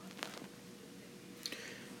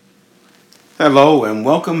Hello and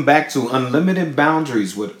welcome back to Unlimited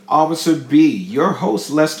Boundaries with Officer B, your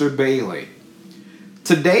host Lester Bailey.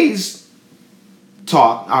 Today's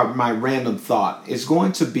talk, or my random thought, is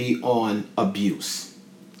going to be on abuse.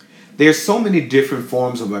 There's so many different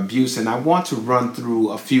forms of abuse, and I want to run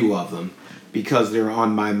through a few of them because they're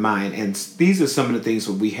on my mind. And these are some of the things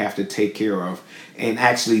that we have to take care of and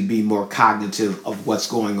actually be more cognitive of what's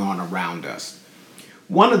going on around us.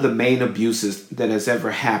 One of the main abuses that has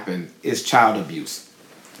ever happened is child abuse.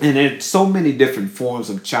 And there's so many different forms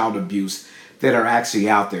of child abuse that are actually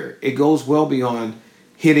out there. It goes well beyond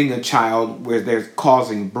hitting a child where they're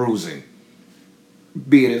causing bruising,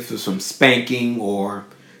 be it if it's from spanking or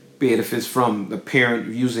be it if it's from the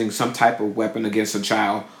parent using some type of weapon against a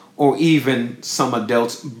child or even some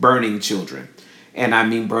adults burning children. And I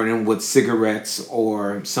mean burning with cigarettes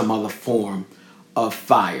or some other form of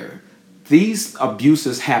fire. These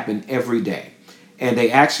abuses happen every day, and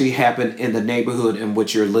they actually happen in the neighborhood in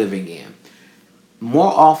which you're living in.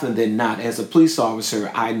 More often than not, as a police officer,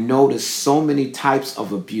 I notice so many types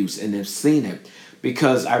of abuse and have seen it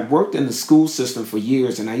because I worked in the school system for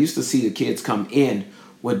years and I used to see the kids come in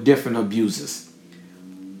with different abuses.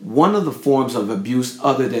 One of the forms of abuse,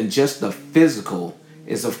 other than just the physical,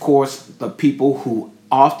 is of course the people who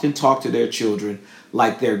often talk to their children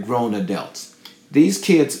like they're grown adults. These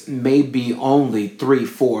kids may be only 3,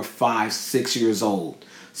 4, 5, 6 years old.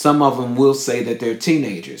 Some of them will say that they're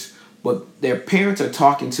teenagers, but their parents are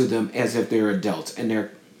talking to them as if they're adults, and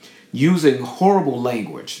they're using horrible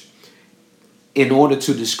language in order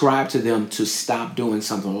to describe to them to stop doing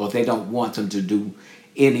something, or they don't want them to do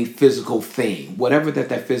any physical thing, whatever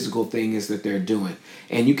that physical thing is that they're doing.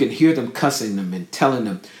 And you can hear them cussing them and telling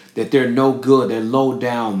them that they're no good, they're low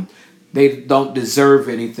down, they don't deserve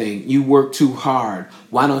anything. You work too hard.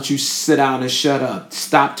 Why don't you sit down and shut up?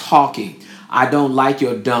 Stop talking. I don't like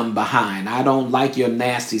your dumb behind. I don't like your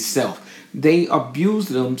nasty self. They abuse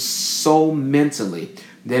them so mentally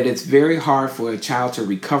that it's very hard for a child to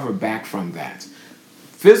recover back from that.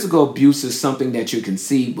 Physical abuse is something that you can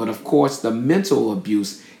see, but of course the mental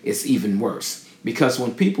abuse is even worse. Because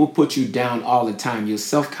when people put you down all the time, your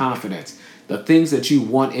self-confidence, the things that you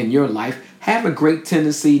want in your life have a great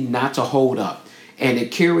tendency not to hold up. And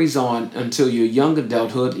it carries on until your young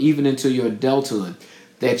adulthood, even into your adulthood,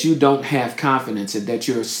 that you don't have confidence and that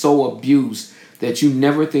you're so abused that you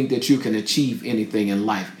never think that you can achieve anything in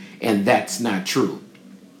life. And that's not true.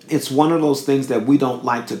 It's one of those things that we don't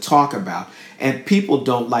like to talk about. And people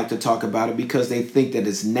don't like to talk about it because they think that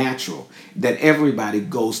it's natural, that everybody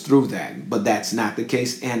goes through that. But that's not the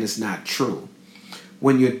case, and it's not true.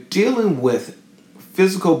 When you're dealing with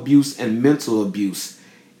physical abuse and mental abuse,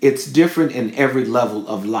 it's different in every level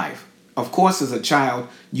of life. Of course, as a child,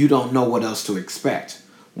 you don't know what else to expect.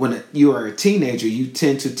 When you are a teenager, you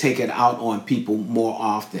tend to take it out on people more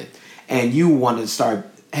often. And you want to start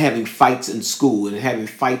having fights in school and having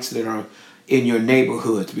fights that are in your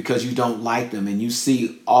neighborhoods because you don't like them and you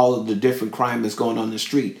see all of the different crime that's going on the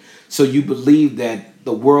street. So you believe that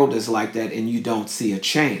the world is like that and you don't see a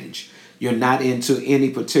change. You're not into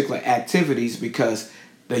any particular activities because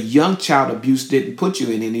the young child abuse didn't put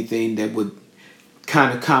you in anything that would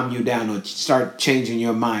kind of calm you down or start changing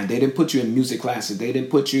your mind. They didn't put you in music classes. They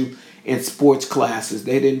didn't put you in sports classes.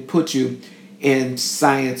 They didn't put you in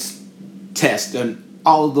science tests and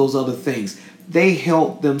all of those other things. They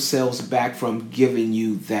held themselves back from giving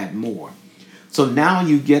you that more. So now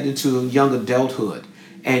you get into young adulthood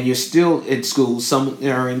and you're still in school. Some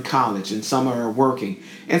are in college and some are working.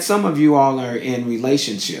 And some of you all are in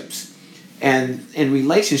relationships. And in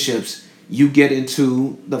relationships, you get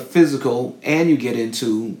into the physical and you get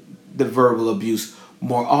into the verbal abuse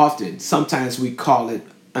more often. Sometimes we call it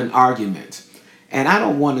an argument. And I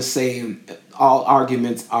don't want to say all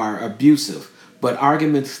arguments are abusive, but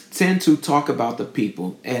arguments tend to talk about the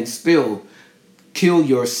people and still kill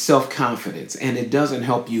your self-confidence, and it doesn't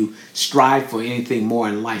help you strive for anything more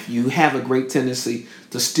in life. You have a great tendency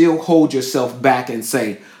to still hold yourself back and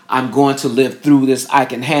say, I'm going to live through this, I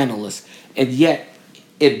can handle this. And yet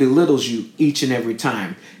it belittles you each and every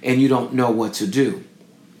time, and you don't know what to do.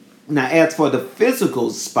 Now, as for the physical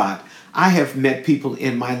spot, I have met people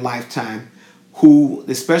in my lifetime who,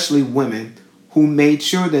 especially women, who made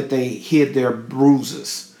sure that they hid their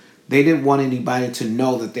bruises. They didn't want anybody to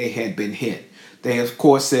know that they had been hit. They, of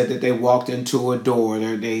course, said that they walked into a door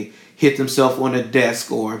or they hit themselves on a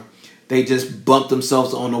desk or they just bumped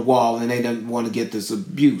themselves on the wall and they didn't want to get this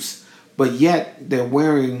abuse. But yet they're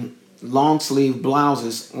wearing long sleeve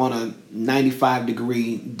blouses on a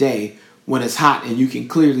 95-degree day when it's hot and you can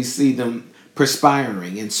clearly see them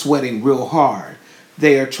perspiring and sweating real hard.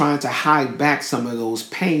 they are trying to hide back some of those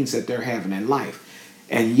pains that they're having in life.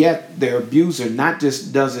 And yet their abuser not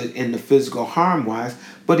just does it in the physical harm wise,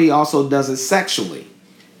 but he also does it sexually.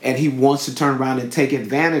 And he wants to turn around and take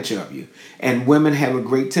advantage of you. And women have a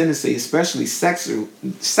great tendency, especially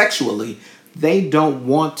sexually, they don't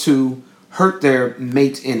want to hurt their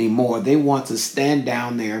mate anymore. They want to stand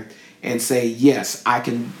down there and say, yes, I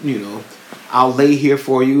can, I'll lay here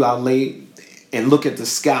for you. I'll lay and look at the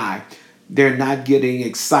sky. They're not getting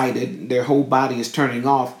excited. Their whole body is turning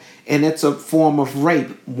off. And it's a form of rape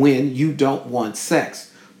when you don't want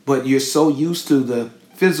sex. But you're so used to the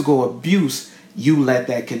physical abuse, you let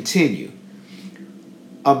that continue.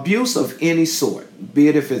 Abuse of any sort, be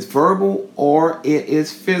it if it's verbal or it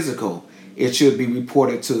is physical, it should be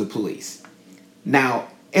reported to the police. Now,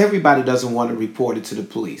 everybody doesn't want to report it to the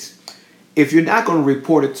police. If you're not going to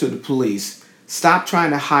report it to the police, stop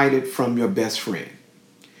trying to hide it from your best friend.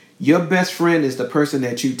 Your best friend is the person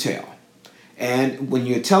that you tell. And when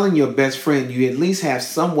you're telling your best friend, you at least have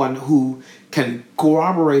someone who can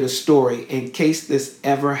corroborate a story in case this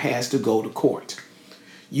ever has to go to court.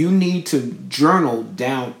 You need to journal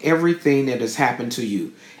down everything that has happened to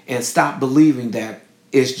you and stop believing that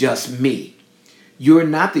it's just me. You're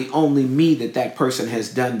not the only me that person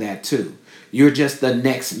has done that to. You're just the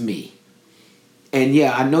next me. And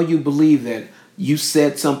yeah, I know you believe that you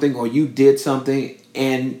said something or you did something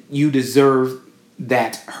and you deserve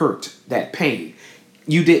that hurt, that pain.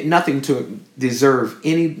 You did nothing to deserve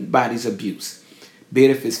anybody's abuse, be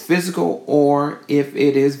it if it's physical or if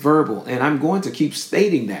it is verbal. And I'm going to keep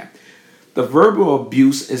stating that. The verbal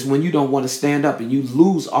abuse is when you don't want to stand up and you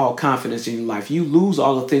lose all confidence in your life. You lose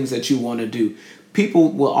all the things that you want to do.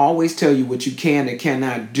 People will always tell you what you can and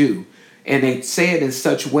cannot do. And they say it in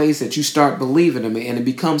such ways that you start believing them. And it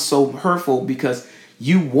becomes so hurtful because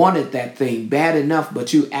you wanted that thing bad enough,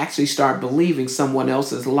 but you actually start believing someone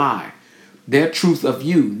else's lie. Their truth of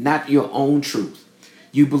you, not your own truth.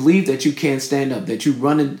 You believe that you can't stand up, that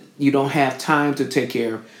you don't have time to take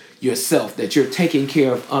care of yourself, that you're taking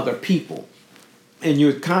care of other people. And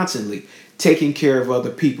you're constantly taking care of other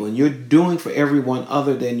people. And you're doing for everyone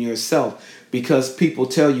other than yourself because people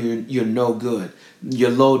tell you you're no good. You're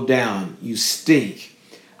low down. You stink.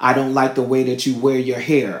 I don't like the way that you wear your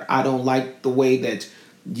hair. I don't like the way that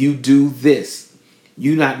you do this.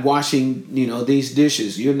 You're not washing, these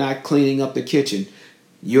dishes. You're not cleaning up the kitchen.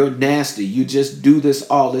 You're nasty. You just do this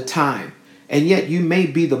all the time. And yet you may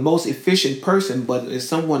be the most efficient person, but if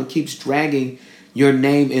someone keeps dragging your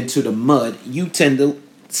name into the mud, you tend to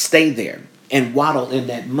stay there and waddle in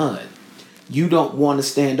that mud. You don't want to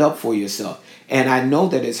stand up for yourself. And I know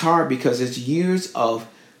that it's hard because it's years of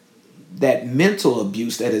that mental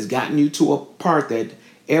abuse that has gotten you to a part that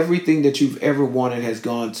everything that you've ever wanted has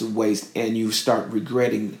gone to waste and you start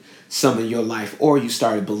regretting some of your life or you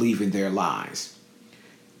started believing their lies.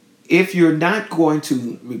 If you're not going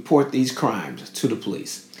to report these crimes to the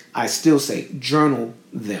police, I still say journal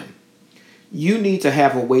them. You need to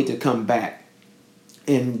have a way to come back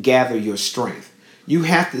and gather your strength. You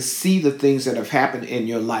have to see the things that have happened in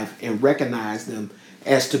your life and recognize them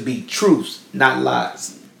as to be truths, not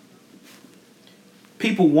lies.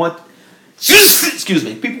 People want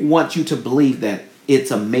people want you to believe that it's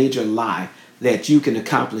a major lie that you can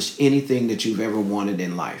accomplish anything that you've ever wanted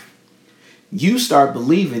in life. You start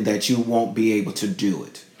believing that you won't be able to do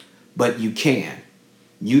it, but you can.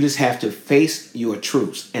 You just have to face your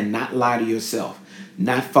truths and not lie to yourself,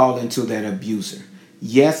 not fall into that abuser.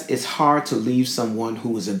 Yes, it's hard to leave someone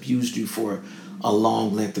who has abused you for a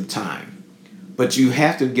long length of time, but you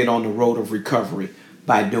have to get on the road of recovery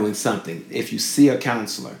by doing something. If you see a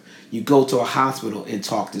counselor, you go to a hospital and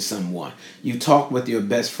talk to someone. You talk with your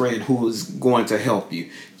best friend who is going to help you.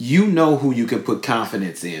 You know who you can put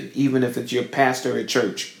confidence in, even if it's your pastor at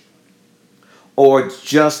church or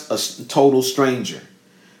just a total stranger.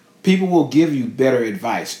 People will give you better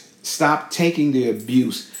advice. Stop taking the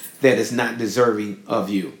abuse that is not deserving of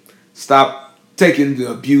you. Stop taking the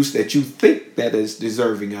abuse that you think that is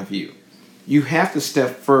deserving of you. You have to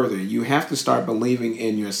step further. You have to start believing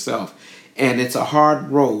in yourself. And it's a hard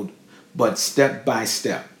road, but step by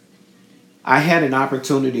step. I had an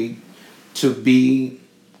opportunity to be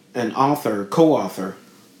an author, co-author,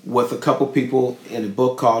 with a couple people in a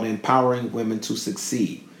book called Empowering Women to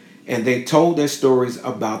Succeed. And they told their stories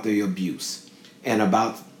about the abuse and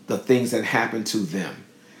about the things that happened to them.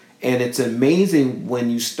 And it's amazing when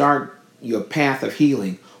you start your path of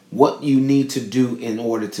healing, what you need to do in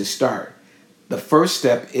order to start. The first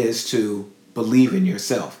step is to believe in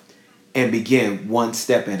yourself and begin one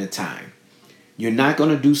step at a time. You're not going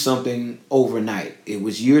to do something overnight. It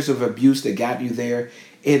was years of abuse that got you there.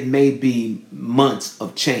 It may be months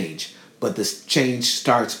of change, but the change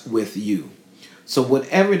starts with you. So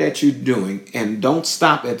whatever that you're doing, and don't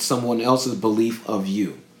stop at someone else's belief of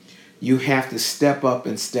you. You have to step up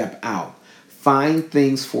and step out. Find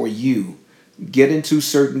things for you. Get into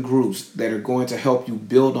certain groups that are going to help you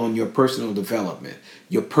build on your personal development,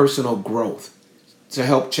 your personal growth, to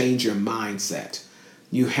help change your mindset.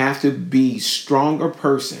 You have to be a stronger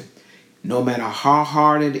person. No matter how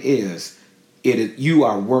hard it is, you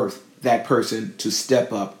are worth that person to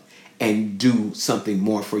step up and do something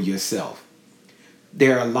more for yourself.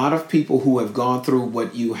 There are a lot of people who have gone through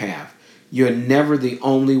what you have. You're never the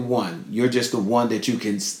only one. You're just the one that you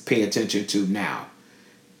can pay attention to now.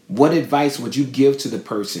 What advice would you give to the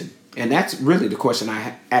person? And that's really the question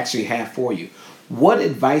I actually have for you. What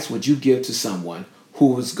advice would you give to someone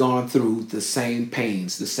who has gone through the same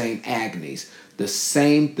pains, the same agonies, the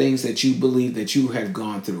same things that you believe that you have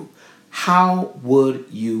gone through? How would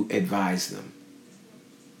you advise them?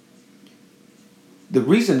 The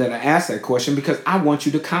reason that I ask that question, because I want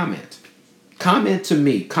you to comment. Comment to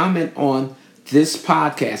me. Comment on this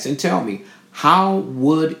podcast and tell me, how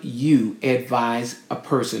would you advise a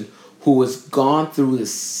person who has gone through the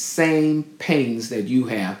same pains that you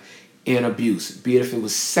have in abuse? Be it if it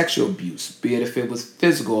was sexual abuse, be it if it was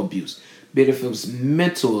physical abuse, be it if it was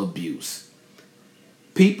mental abuse.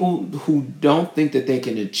 People who don't think that they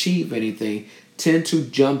can achieve anything tend to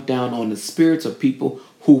jump down on the spirits of people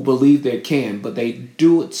who believe they can, but they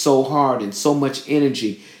do it so hard and so much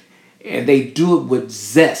energy, and they do it with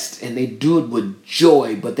zest and they do it with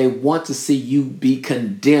joy, but they want to see you be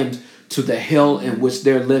condemned to the hell in which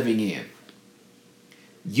they're living in.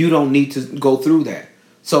 You don't need to go through that.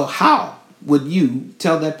 So how would you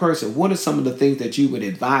tell that person? What are some of the things that you would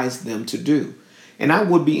advise them to do? And I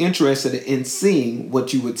would be interested in seeing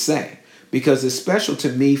what you would say, because it's special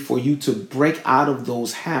to me for you to break out of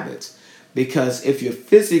those habits. Because if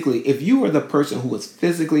you are the person who is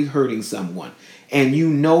physically hurting someone, and you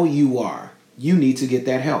know you are, you need to get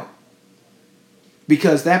that help.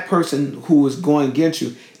 Because that person who is going against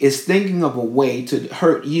you is thinking of a way to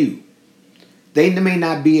hurt you. They may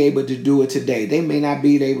not be able to do it today. They may not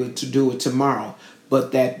be able to do it tomorrow.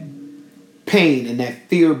 But that pain and that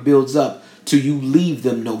fear builds up till you leave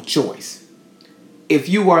them no choice. If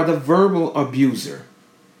you are the verbal abuser,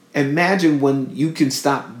 imagine when you can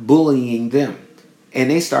stop bullying them and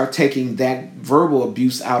they start taking that verbal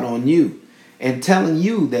abuse out on you and telling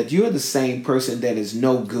you that you're the same person that is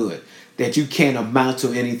no good, that you can't amount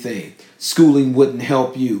to anything. Schooling wouldn't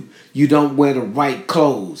help you. You don't wear the right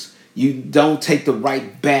clothes. You don't take the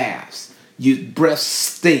right baths. Your breath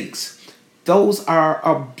stinks. Those are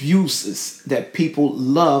abuses that people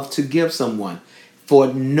love to give someone for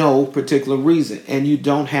no particular reason. And you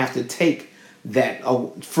don't have to take that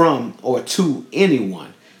from or to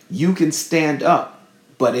anyone. You can stand up,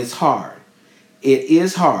 but it's hard. It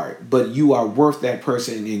is hard, but you are worth that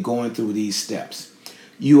person in going through these steps.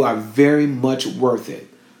 You are very much worth it.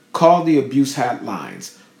 Call the abuse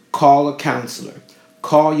hotlines. Call a counselor.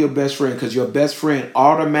 Call your best friend, because your best friend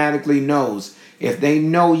automatically knows. If they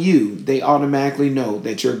know you, they automatically know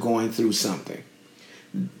that you're going through something.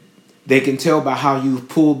 They can tell by how you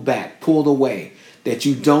pulled back, pulled away, that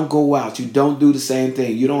you don't go out, you don't do the same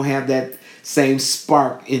thing. You don't have that same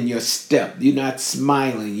spark in your step. You're not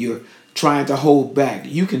smiling. You're trying to hold back.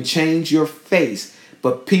 You can change your face,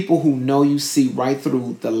 but people who know you see right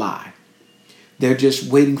through the lie. They're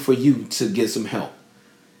just waiting for you to get some help.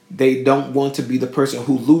 They don't want to be the person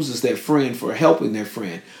who loses their friend for helping their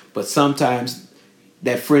friend, but sometimes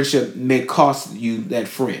that friendship may cost you that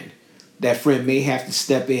friend. That friend may have to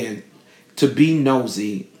step in to be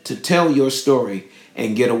nosy, to tell your story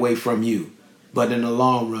and get away from you. But in the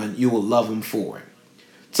long run, you will love them for it.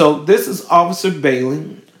 So this is Officer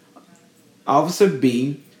Bailey, Officer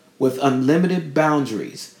B, with Unlimited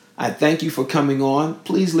Boundaries. I thank you for coming on.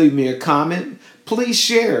 Please leave me a comment. Please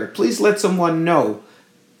share. Please let someone know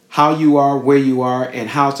how you are, where you are, and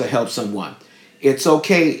how to help someone. It's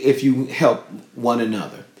okay if you help one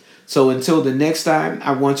another. So until the next time,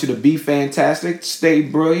 I want you to be fantastic, stay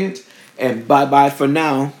brilliant, and bye-bye for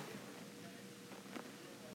now.